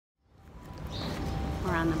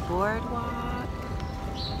on the boardwalk.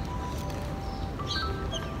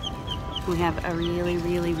 We have a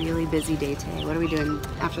really busy day today. What are we doing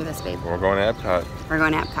after this, babe? We're going to Epcot. We're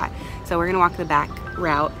going to Epcot. So we're gonna walk the back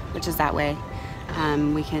route, which is that way.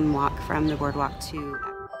 We can walk from the boardwalk to Epcot.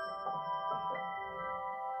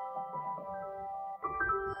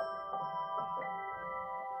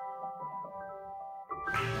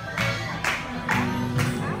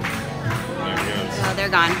 Oh, they're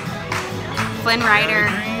gone. Flynn Rider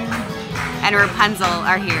and Rapunzel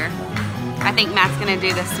are here. I think Matt's gonna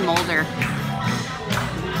do the smolder.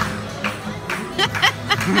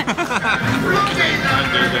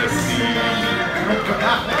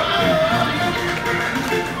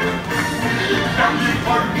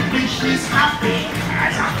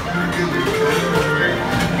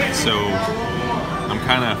 So I'm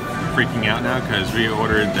kind of freaking out now because we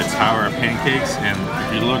ordered the tower of pancakes, and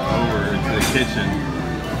if you look over to the kitchen,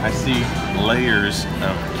 I see layers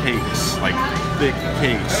of cakes, like thick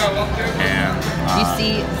cakes, and You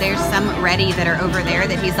see there's some ready that are over there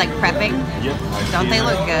that he's like prepping. Yep. Don't they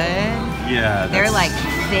look good? Yeah. They're like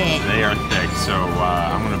thick. They are thick, so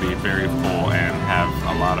I'm gonna be very full and have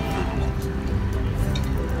a lot of food.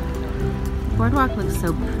 Boardwalk looks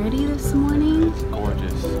so pretty this morning. It's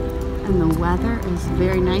gorgeous. And the weather is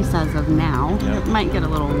very nice as of now. Yep. It might get a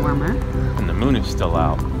little warmer. And the moon is still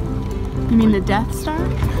out. You mean the Death Star?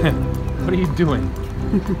 What are you doing?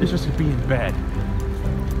 You're supposed to be in bed.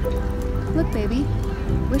 Look, baby.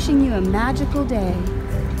 Wishing you a magical day.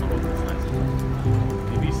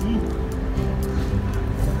 ABC.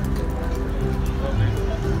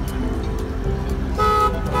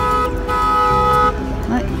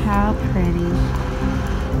 Look how pretty.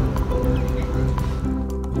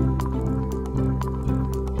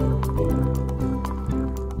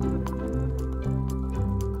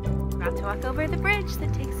 About to walk over the bridge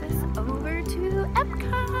that takes us over to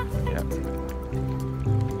Epcot. Yep.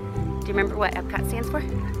 Do you remember what Epcot stands for?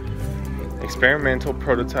 Experimental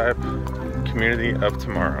Prototype Community of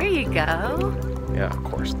Tomorrow. There you go. Yeah, of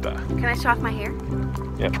course, duh. Can I show off my hair?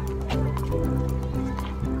 Yep.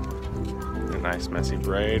 A nice messy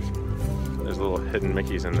braid. There's little hidden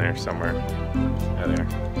Mickeys in there somewhere. Yeah, there.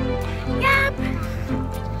 Yep.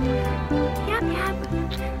 Yep.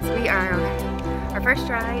 So we are our first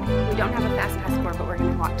ride. We don't have a fast pass for, but we're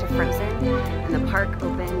gonna walk to Frozen, and the park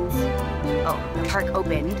opens. Oh, the park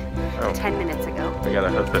opened 10 minutes ago. We gotta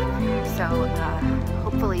hoof it. So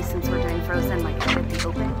hopefully, since we're doing Frozen like at the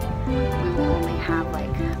open, we will only have like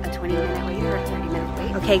a 20-minute wait or a 30-minute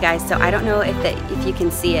wait. Okay, guys. So I don't know if you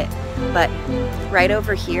can see it, but right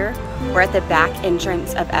over here, we're at the back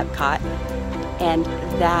entrance of Epcot, and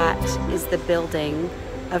that is the building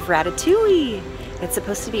of Ratatouille. It's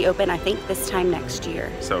supposed to be open, I think, this time next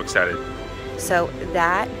year. So excited. So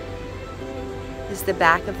that is the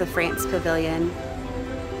back of the France Pavilion,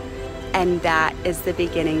 and that is the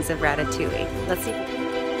beginnings of Ratatouille. Let's see.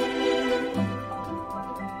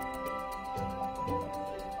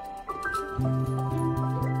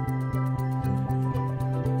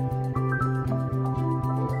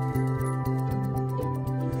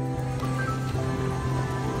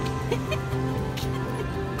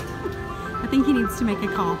 I think he needs to make a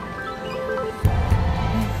call.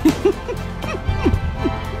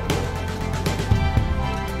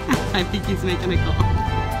 I think he's making a call.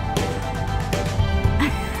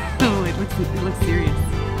 Oh, it looks serious.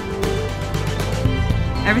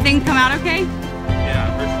 Everything come out okay?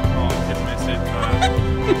 Yeah, first of all, get a message.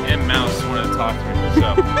 And Mouse wanted to talk to me, so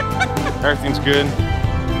everything's good.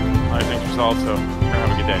 Everything's resolved, so we're gonna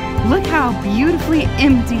have a good day. Look how beautifully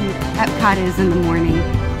empty Epcot is in the morning.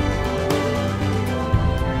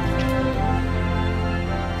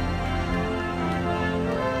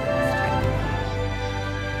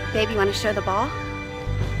 Babe, you want to show the ball?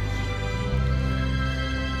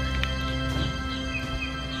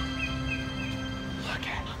 Look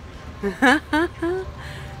at it.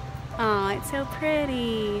 Oh, it's so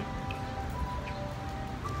pretty.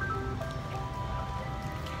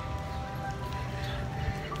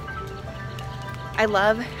 I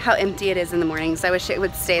love how empty it is in the mornings. I wish it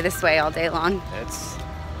would stay this way all day long.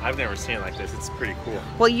 I've never seen it like this. It's pretty cool.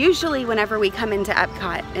 Well, usually whenever we come into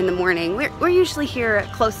Epcot in the morning, we're usually here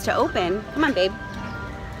close to open. Come on, babe.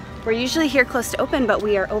 We're usually here close to open, but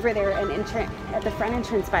we are over there at the front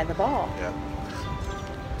entrance by the ball. Yeah.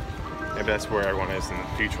 Maybe that's where everyone is in the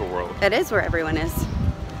future world. It is where everyone is.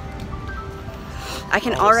 I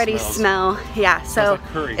can already smell, yeah, so like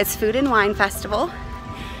curry. It's Food and Wine Festival,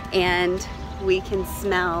 and we can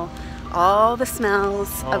smell all the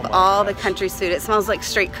smells of all the country's food. It smells like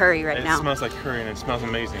straight curry right now. It smells like curry and it smells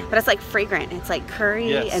amazing. But it's like fragrant. It's like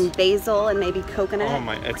curry and basil and maybe coconut. Oh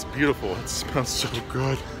my, it's beautiful. It smells so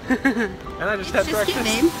good. And I just had breakfast. Cute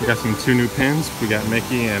name. We got some 2 new pins. We got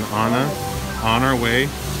Mickey and Anna on our way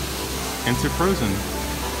into Frozen.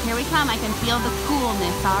 Here we come. I can feel the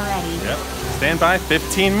coolness already. Yep. Stand by,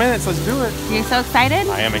 15 minutes. Let's do it. You so excited?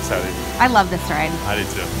 I am excited. I love this ride. I do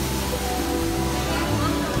too.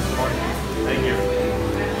 Thank you.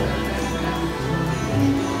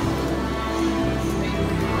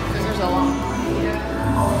 Scissors along.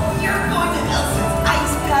 You're going to Elsa's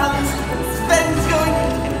Ice Palace, Sven's going,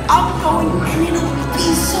 and I'm going, and it'll be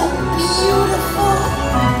so beautiful.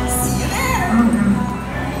 See you there.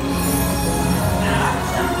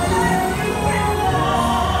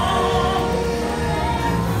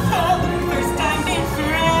 For the first time in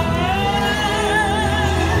forever.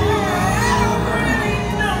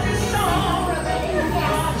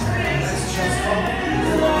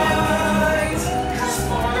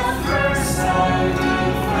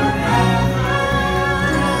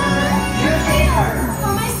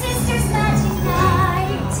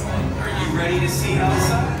 To see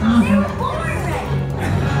Elsa? They were born ready.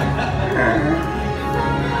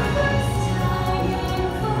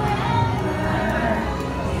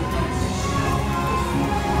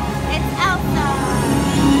 It's Elsa.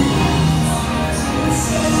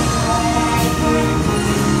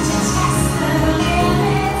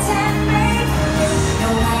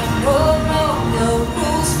 No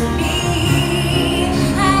rules for me.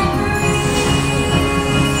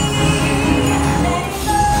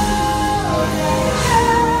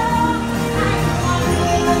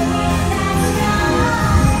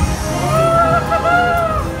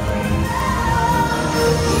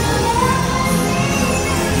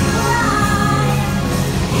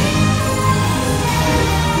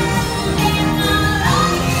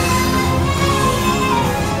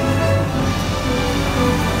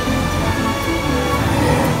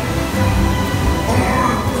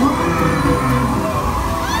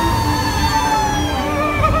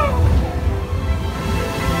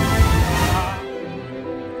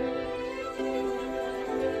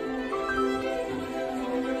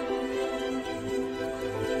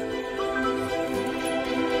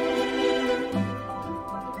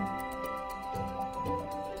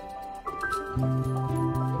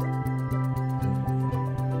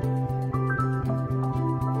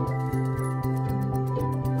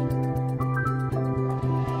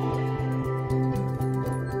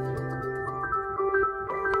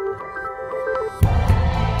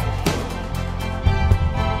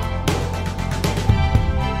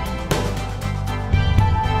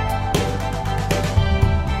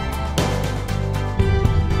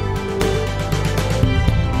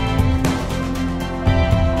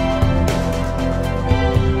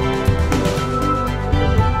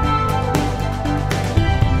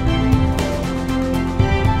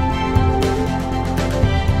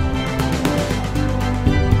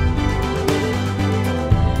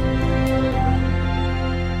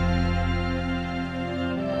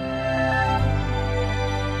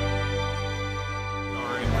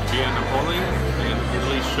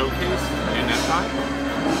 Showcase in Epcot,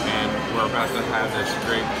 and we're about to have this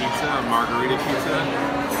great pizza, a margarita pizza,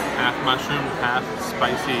 half mushroom, half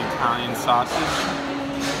spicy Italian sausage,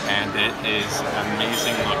 and it is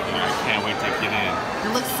amazing looking. I can't wait to get in.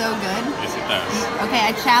 It looks so good. Yes, it does. Okay,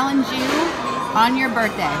 I challenge you on your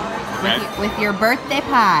birthday, with your birthday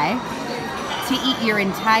pie, to eat your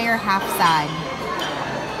entire half side.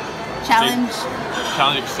 Challenge.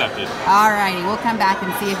 Challenge accepted. Alrighty, we'll come back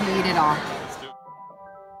and see if you eat it all.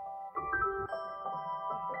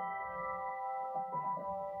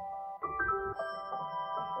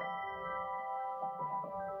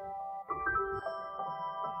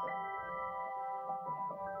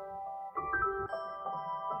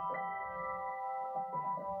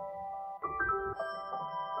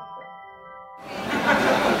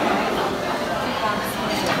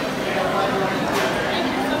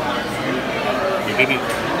 We did it.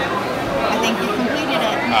 I think you completed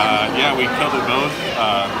it. Yeah, we killed it both.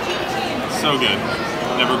 So good.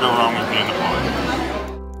 Never go wrong with being in the pond.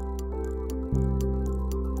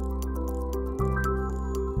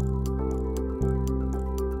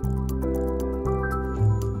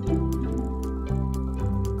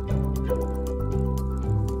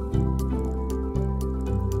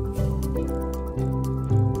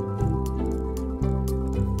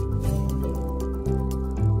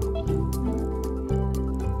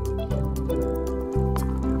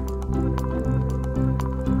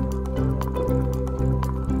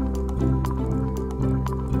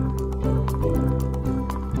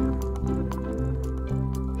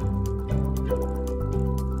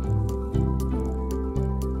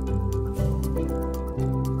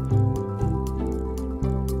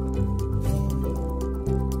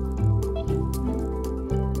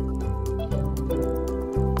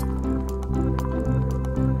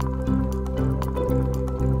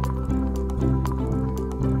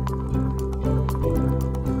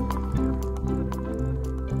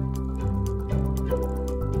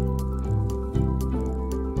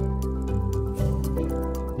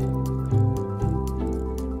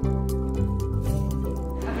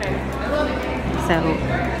 So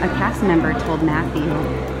a cast member told Matthew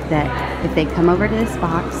that if they come over to this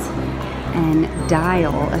box and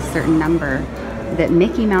dial a certain number, that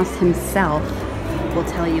Mickey Mouse himself will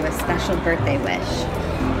tell you a special birthday wish.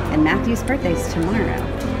 And Matthew's birthday's tomorrow.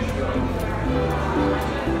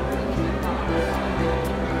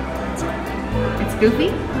 It's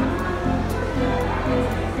Goofy?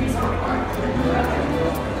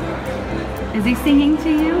 Is he singing to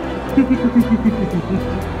you?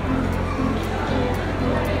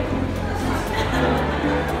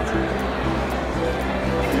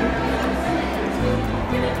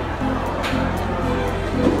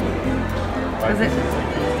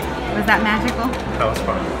 Was that magical? That was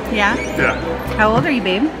fun. Yeah? Yeah. How old are you,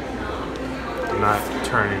 babe? I'm not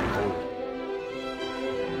turning old.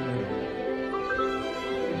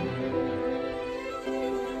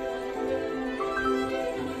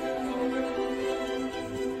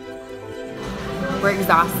 We're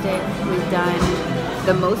exhausted. We've done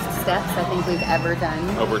the most steps I think we've ever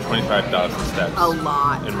done. Over 25,000 steps. A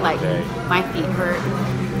lot. In one Like, day. my feet hurt.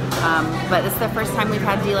 But this is the first time we've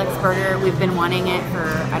had D-Lux Burger. We've been wanting it for,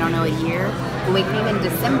 I don't know, a year. When we came in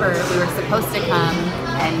December, we were supposed to come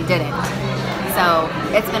and didn't. So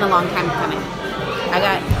it's been a long time coming. I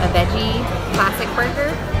got a veggie classic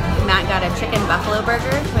burger. Matt got a chicken buffalo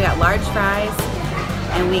burger. We got large fries.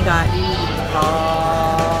 And we got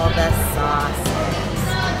all the sauces.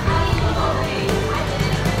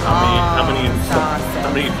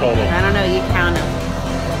 How many total? I don't know, you count them.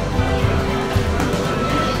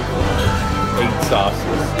 8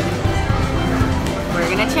 sauces. We're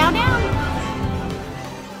gonna chow down.